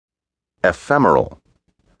Ephemeral.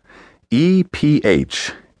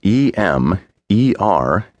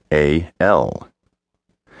 Ephemeral.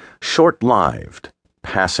 Short-lived,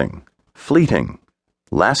 passing, fleeting,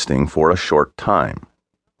 lasting for a short time.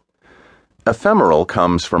 Ephemeral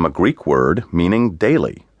comes from a Greek word meaning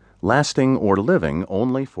daily, lasting or living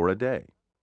only for a day.